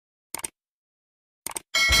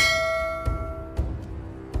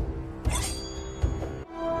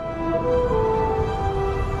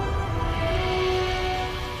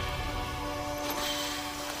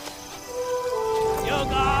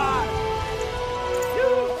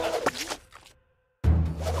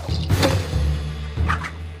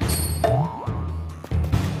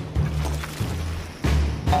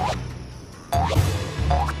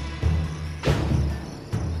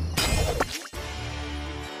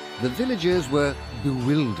The villagers were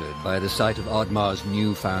bewildered by the sight of Oddmar's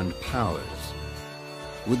newfound powers.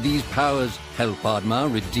 Would these powers help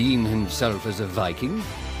Oddmar redeem himself as a Viking?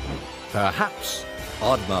 Perhaps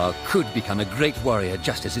Oddmar could become a great warrior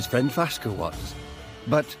just as his friend Vaska was.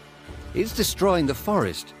 But is destroying the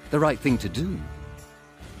forest the right thing to do?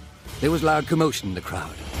 There was loud commotion in the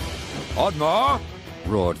crowd. Oddmar!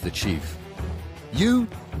 Roared the chief. You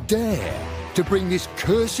dare to bring this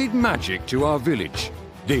cursed magic to our village?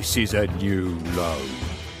 This is a new low.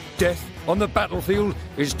 Death on the battlefield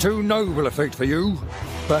is too noble a fate for you.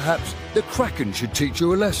 Perhaps the Kraken should teach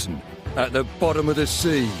you a lesson at the bottom of the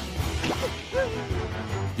sea.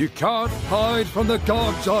 You can't hide from the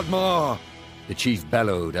gods, Oddmar! The chief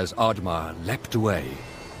bellowed as Oddmar leapt away.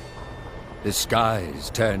 The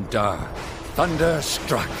skies turned dark. Thunder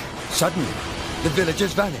struck. Suddenly, the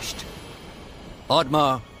villagers vanished.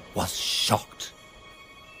 Oddmar was shocked.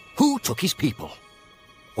 Who took his people?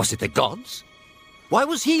 Was it the gods? Why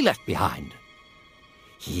was he left behind?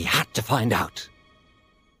 He had to find out.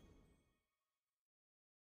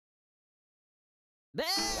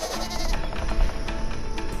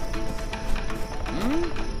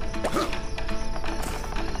 Hmm?